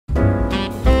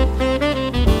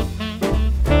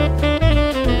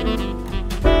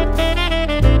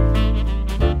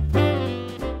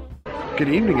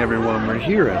Good evening, everyone. We're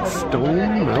here at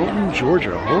Stone Mountain,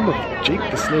 Georgia, home of Jake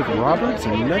the Snake Roberts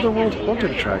and Netherworld Haunted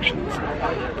Attractions.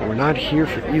 But we're not here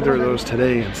for either of those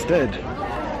today. Instead,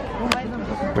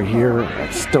 we're here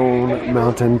at Stone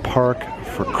Mountain Park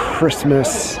for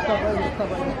Christmas,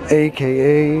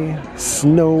 aka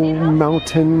Snow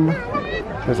Mountain.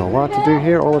 There's a lot to do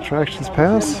here. All attractions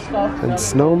pass. And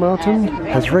Snow Mountain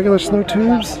has regular snow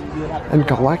tubes and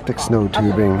galactic snow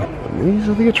tubing. And these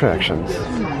are the attractions.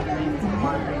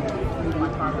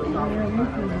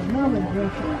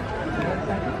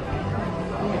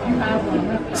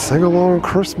 Sing-along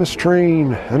Christmas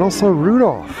train and also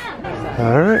Rudolph.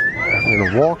 Alright, we're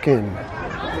gonna walk in.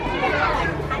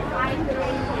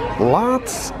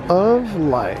 Lots of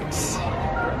lights.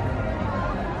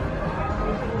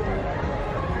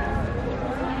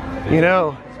 You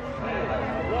know,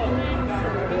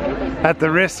 at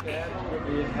the risk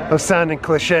of sounding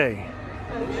cliche,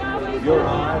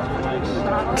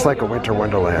 it's like a winter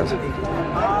wonderland.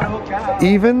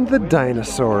 Even the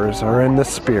dinosaurs are in the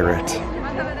spirit.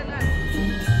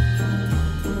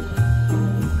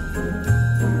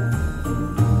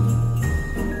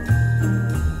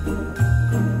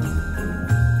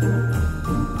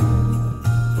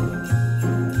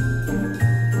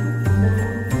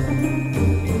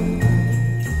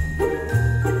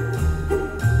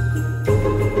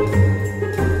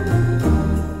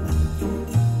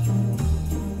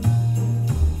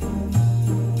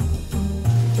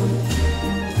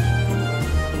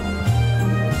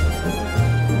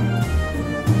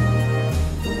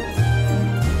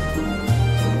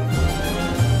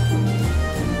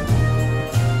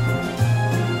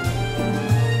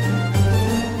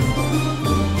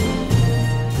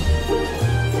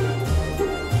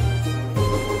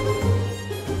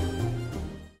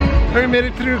 We made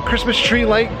it through Christmas Tree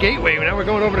Light Gateway. Now we're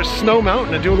going over to Snow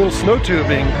Mountain to do a little snow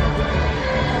tubing.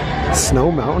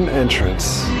 Snow Mountain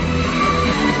entrance.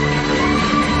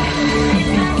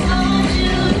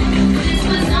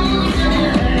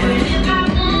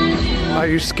 Are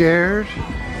you scared? No.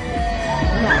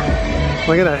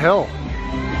 Look at that hill.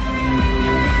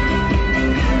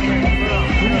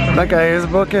 That guy is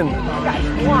booking.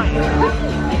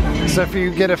 So if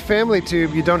you get a family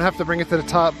tube, you don't have to bring it to the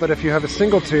top, but if you have a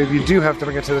single tube, you do have to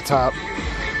bring it to the top.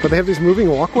 But they have these moving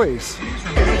walkways.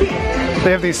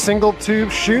 They have these single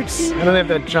tube chutes, and then they have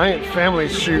that giant family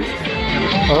chute.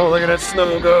 Oh, look at that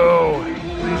snow go!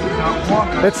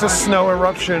 It's a snow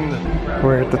eruption.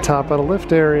 We're at the top of the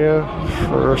lift area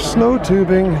for snow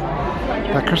tubing.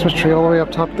 That Christmas tree all the way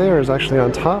up top there is actually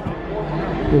on top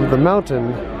of the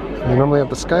mountain. You normally have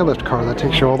the skylift car that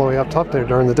takes you all the way up top there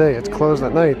during the day. It's closed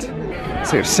at night.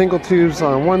 So you have single tubes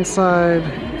on one side,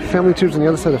 family tubes on the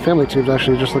other side. The family tubes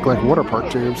actually just look like water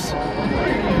park tubes.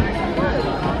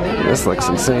 This looks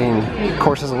insane. Of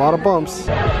course, there's a lot of bumps.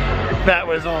 That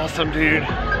was awesome, dude.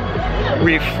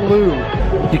 We flew.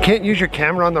 You can't use your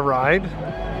camera on the ride,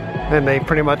 and they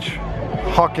pretty much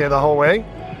hawk you the whole way.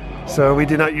 So we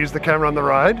did not use the camera on the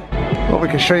ride. But we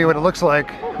can show you what it looks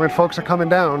like when folks are coming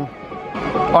down.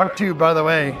 Our tube, by the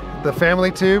way, the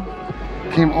family tube,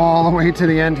 came all the way to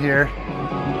the end here.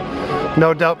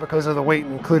 No doubt because of the weight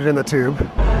included in the tube.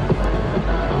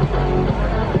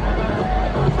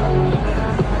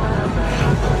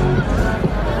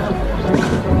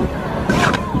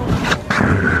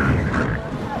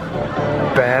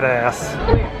 Badass.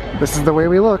 This is the way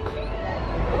we look.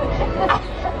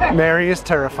 Mary is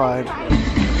terrified.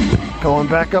 Going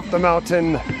back up the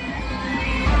mountain.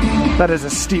 That is a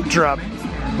steep drop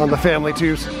on the family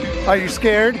tubes. Are you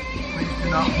scared? Please do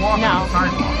not walk on the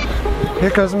sidewalk. Here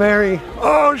goes Mary.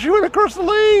 Oh, she went across the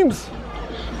lanes.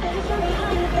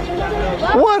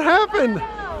 What happened?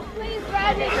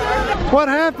 What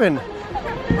happened?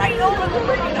 Right over the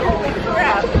bridge. Holy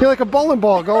crap. You're like a bowling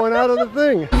ball going out of the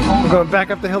thing. We're going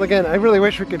back up the hill again. I really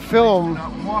wish we could film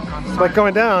like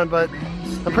going down, but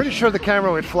I'm pretty sure the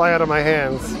camera would fly out of my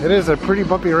hands. It is a pretty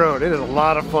bumpy road. It is a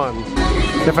lot of fun.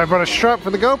 If I brought a strap for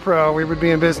the GoPro, we would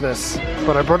be in business,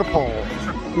 but I brought a pole.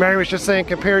 Mary was just saying,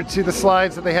 compared to the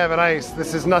slides that they have at ice,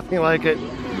 this is nothing like it.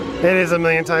 It is a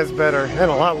million times better,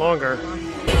 and a lot longer.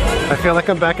 I feel like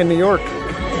I'm back in New York.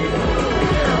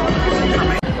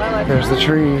 There's the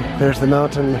tree, there's the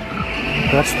mountain,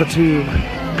 that's the tube,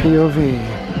 POV.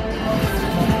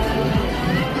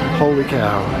 Holy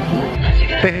cow.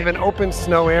 They have an open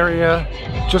snow area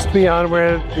just beyond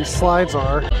where these slides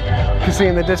are. You can see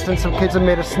in the distance some kids have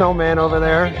made a snowman over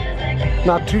there.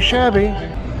 Not too shabby.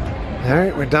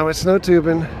 Alright, we're done with snow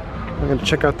tubing. We're going to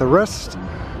check out the rest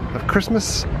of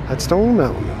Christmas at Stone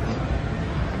Mountain.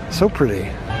 So pretty.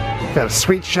 We've got a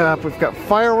sweet shop, we've got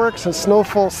fireworks and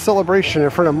snowfall celebration in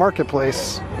front of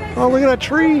Marketplace. Oh, look at that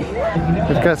tree.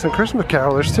 They've got some Christmas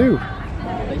carolers too.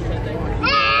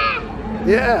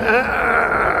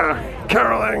 Yeah,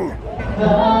 caroling.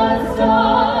 The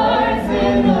stars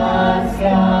in the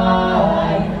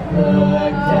sky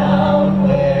look down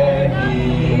where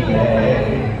he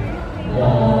lay. The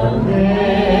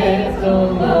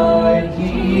little Lord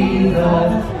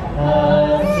Jesus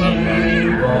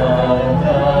asleep on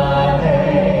the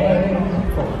hay.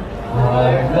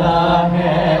 Hark the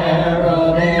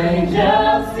herald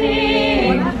angels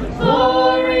sing,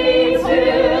 glory to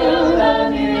the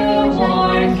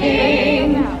newborn King.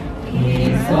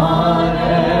 Peace on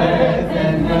earth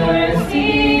and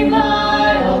mercy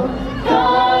mild,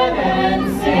 God and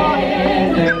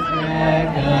sinners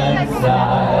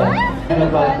reconciled.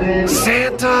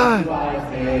 Santa!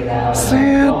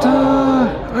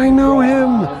 Santa! I know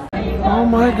him! Oh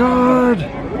my God!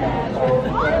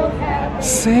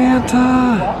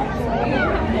 Santa!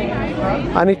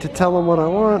 I need to tell them what I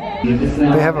want.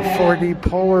 They have a 4D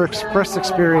Polar Express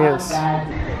experience.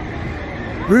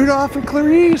 Rudolph and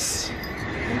Clarice!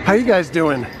 How you guys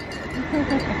doing?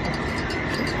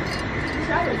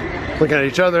 Looking at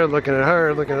each other, looking at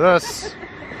her, looking at us.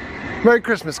 Merry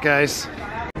Christmas, guys.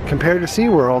 Compared to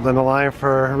SeaWorld and the line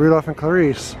for Rudolph and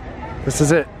Clarice, this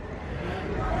is it.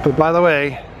 But by the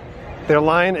way, their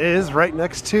line is right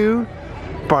next to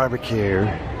barbecue.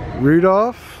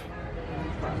 Rudolph,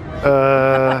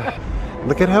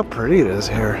 look at how pretty it is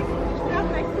here.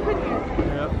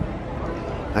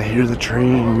 I hear the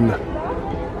train.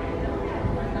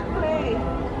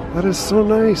 That is so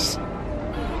nice.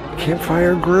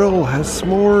 Campfire Grill has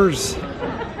s'mores.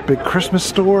 Big Christmas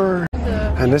store.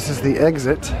 And this is the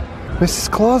exit. Mrs.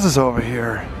 Claus is over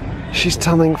here. She's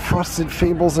telling frosted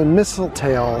fables and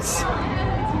mistletoes.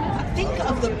 Think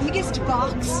of the biggest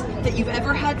box that you've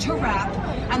ever had to wrap,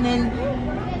 and then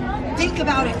think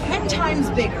about it 10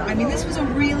 times bigger. I mean, this was a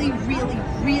really, really,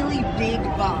 really big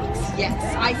box. Yes,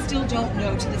 I still don't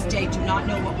know to this day, do not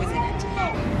know what was in it.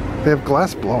 They have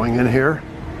glass blowing in here.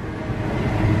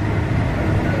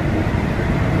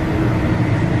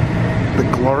 The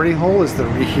glory hole is the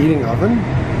reheating oven.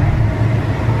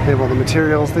 They have all the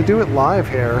materials. They do it live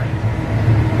here.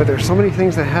 But there's so many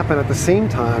things that happen at the same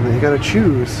time that you gotta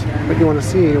choose what you want to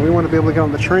see. And we want to be able to get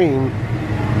on the train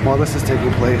while this is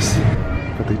taking place.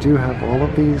 But they do have all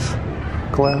of these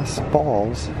glass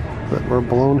balls that were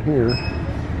blown here.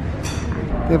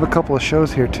 They have a couple of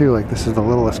shows here too, like this is the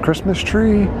littlest Christmas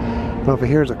tree. And over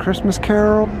here is a Christmas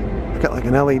Carol. We've got like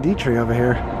an LED tree over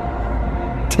here.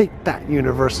 Take that,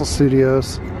 Universal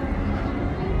Studios.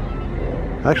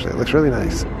 Actually, it looks really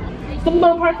nice. The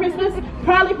Lone Park Christmas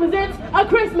proudly presents a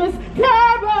Christmas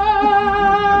Carol!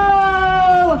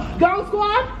 Gong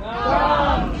Squad?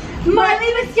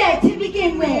 Marley was dead to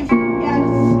begin with. Yes,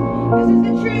 this is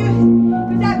the truth.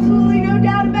 There's absolutely no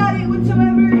doubt about it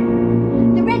whatsoever.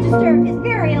 The register of his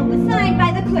burial was signed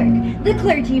by the clerk, the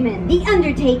clergyman, the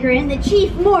undertaker, and the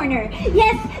chief mourner.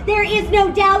 Yes, there is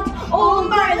no doubt. Old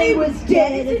Marley was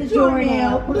dead as a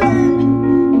doornail.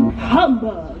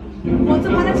 Humbug! Once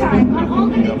upon a time, On all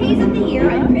the good days of the year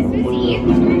on Christmas Eve,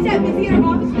 except the theater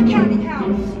office of the counting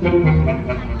house.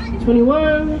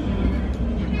 21,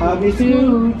 Miss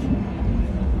 22,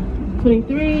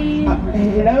 23,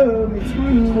 hello, Miss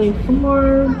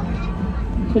 24,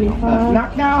 25.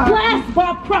 Knock now. Blast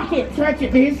Bob Crockett! Touch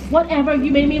it, miss. Whatever,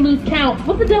 you made me lose count.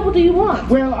 What the devil do you want?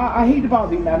 Well, I hate to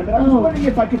bother you, madam, but I was wondering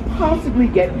if I could possibly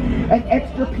get an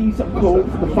extra piece of coal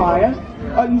for the fire.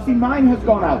 You see, mine has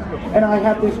gone out, and I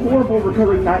have this horrible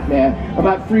recurring nightmare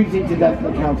about freezing to death in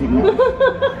the counting house.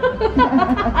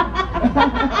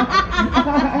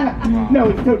 No,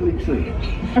 it's totally true.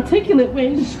 Articulate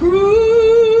wind. Scrooge!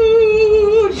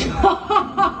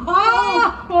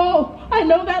 Oh, I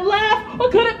know that laugh.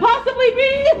 What could it possibly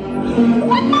be?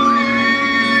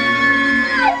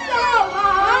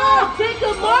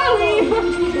 Jacob Marley!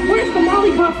 Where's the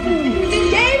Marley costume? It's in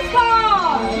Dave's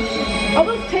car! Are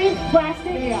those chains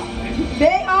plastic?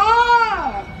 They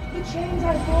are! The chains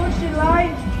I forged in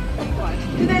life.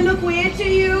 Do they look weird to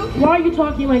you? Why are you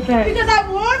talking like that? Because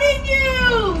I'm warning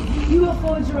you! You will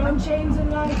forge your own chains in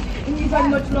life, and you've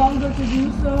had much longer to do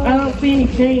so. I don't see any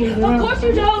chains. Of course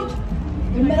you don't!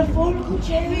 They're metaphorical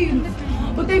chains,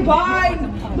 but they bind!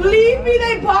 Believe me,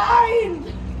 they bind!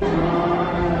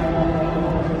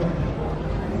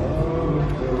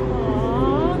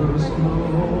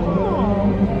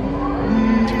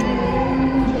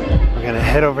 We're gonna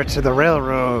head over to the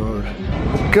railroad.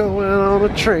 Going on a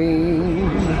train.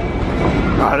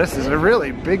 Wow, this is a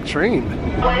really big train.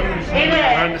 We're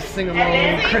on the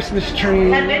sing-along Christmas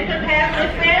train.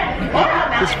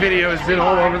 This video has been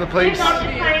all over the place.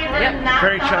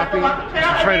 Very choppy.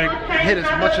 We're trying to hit as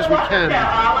much as we can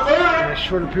in as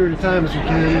short a period of time as we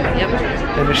can.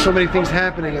 And there's so many things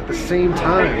happening at the same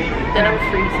time. Then I'm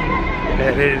freezing.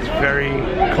 It is very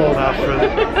cold out for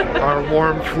our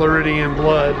warm Floridian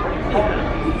blood.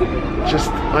 Just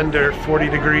under 40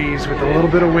 degrees with a little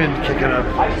bit of wind kicking up.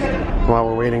 While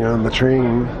we're waiting on the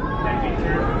train,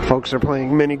 folks are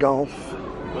playing mini golf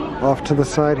off to the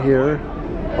side here,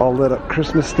 all lit up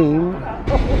Christmas theme.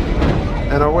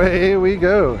 And away we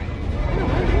go.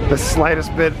 The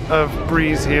slightest bit of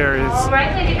breeze here is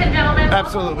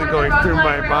absolutely going through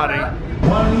my body.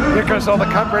 Here comes all the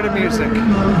copyrighted music.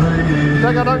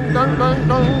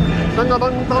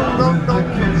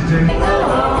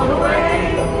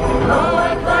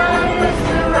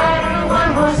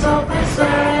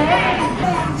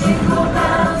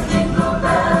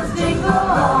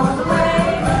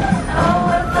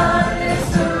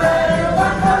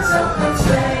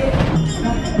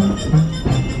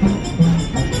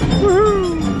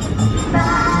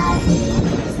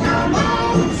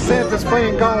 Santa's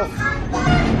playing golf.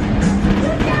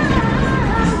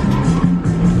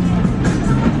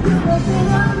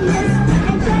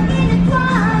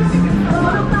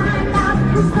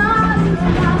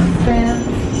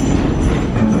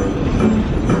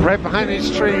 Right behind these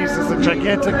trees is a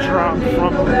gigantic drop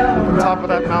from the top of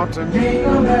that mountain.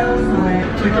 Jingle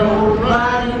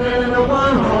riding in a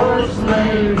one-horse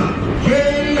sleigh.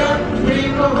 Giddy up,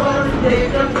 jingle horse,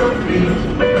 take up your feet.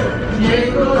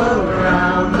 Jingle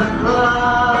around the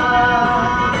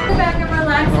clock. Sit back and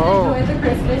relax and enjoy the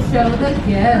Christmas show, The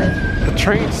Gift. The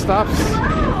train stops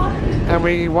and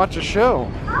we watch a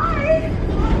show. Well,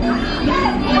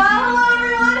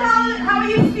 everyone, how are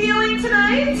you feeling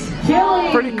tonight?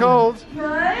 Chilly. Pretty cold.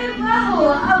 Good. Well,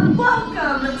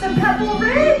 welcome to Pebble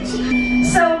Ridge.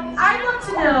 So, I'd love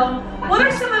to know, what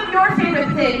are some of your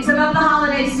favorite things about the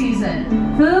holiday season?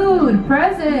 Food,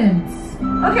 presents.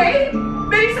 Okay,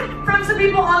 maybe from some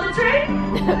people on the train?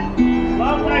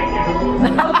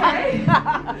 Okay.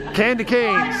 Candy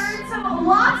Well, I canes. heard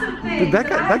lots of things. Dude,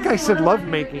 that guy said love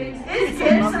making. Is gifts,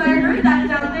 and I heard that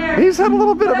down there. He's had a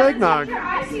little bit of But eggnog.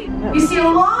 You see, a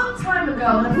long time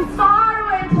ago, in a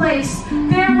faraway place,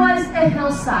 there was a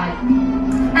hillside.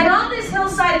 And on this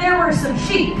hillside, there were some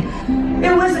sheep.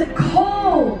 It was a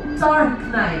cold, dark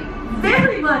night,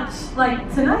 very much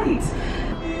like tonight.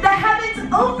 The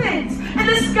heavens opened, and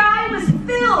the sky was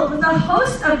filled with a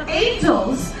host of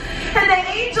angels. And the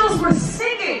angels were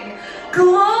singing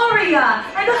Gloria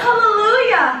and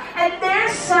Hallelujah, and their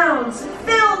sounds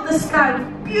filled the sky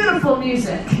with beautiful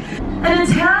music. In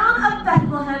the town of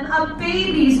Bethlehem, a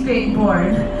baby's being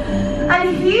born,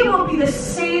 and he will be the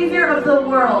savior of the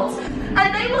world.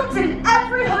 And they looked in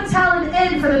every hotel and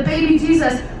inn for the baby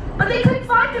Jesus, but they couldn't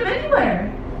find him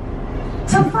anywhere.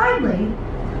 Till finally,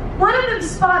 one of them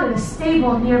spotted a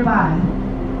stable nearby.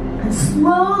 And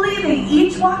slowly they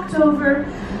each walked over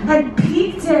and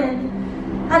peeked in,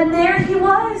 and there he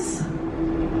was,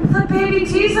 the baby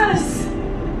Jesus.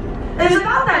 It was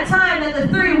about that time that the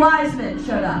three wise men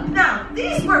showed up. Now,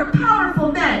 these were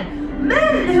powerful men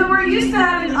who were used to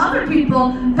having other people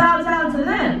bow down to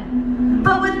them.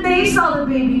 But when they saw the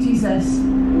baby Jesus,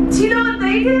 do you know what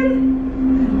they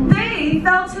did? They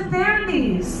fell to their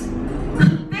knees.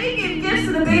 They gave gifts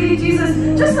to the baby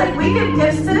Jesus just like we give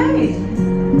gifts today.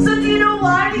 So do you know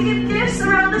why we give gifts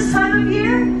around this time of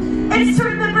year? It's to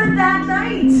remember that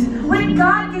night when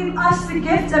God gave us the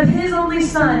gift of His only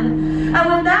Son. And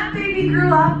when that baby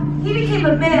grew up, He became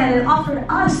a man and offered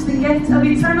us the gift of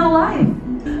eternal life.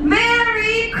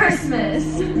 Merry Christmas!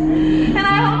 And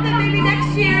I hope that maybe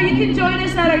next year you can join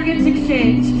us at our gift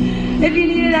exchange. If you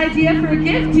need an idea for a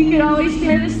gift, you can always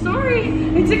share the story.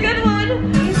 It's a good one.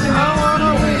 I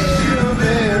wanna wish you a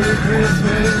Merry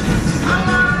Christmas. I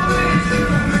wanna wish you a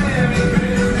Merry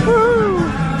Christmas. Woo!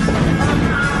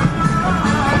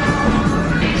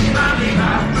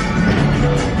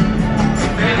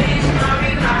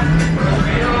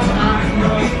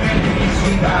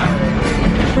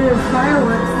 There's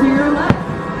fireworks to your left.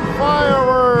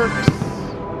 Fireworks!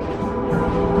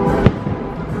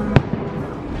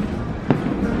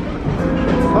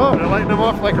 Oh, they're lighting them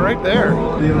off like right there.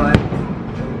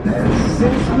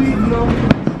 Since we've known,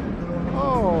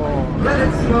 Oh. let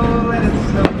it snow, let it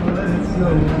snow, let it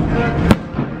snow.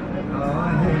 Oh, I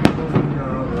hate it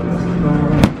when it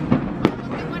snows.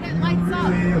 When it lights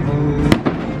up.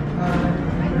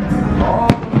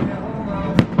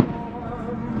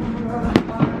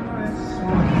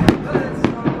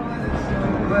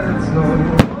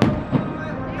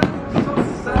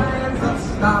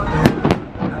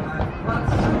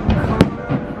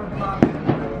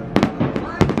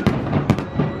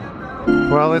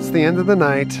 Well, Well, it's the end of the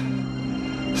night.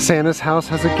 Santa's house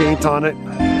has a gate on it.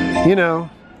 You know,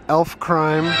 elf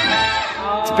crime.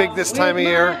 It's big this time of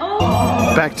year.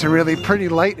 Back to really pretty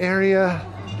light area,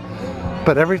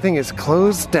 but everything is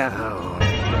closed down.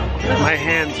 My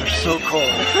hands are so cold.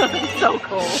 So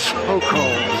cold. So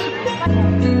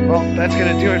cold. Well, that's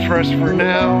gonna do it for us for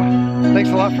now. Thanks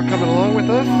a lot for coming along with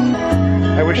us.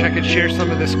 I wish I could share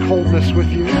some of this coldness with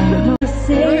you.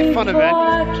 Really fun event.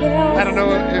 I don't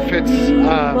know if it's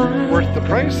worth the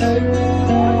price or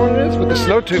what it is, but the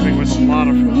snow tubing was a lot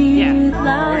of fun.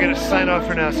 Yeah. We're gonna sign off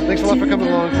for now. So thanks a lot for coming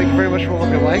along. Thank you very much for all of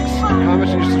your likes, your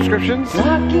comments, and your subscriptions.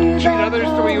 Treat others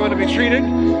the way you want to be treated.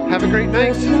 Have a great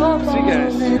night. See you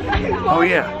guys. Oh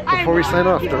yeah, before we sign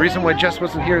off, the reason why Jess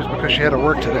wasn't here is because she had to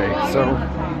work today. So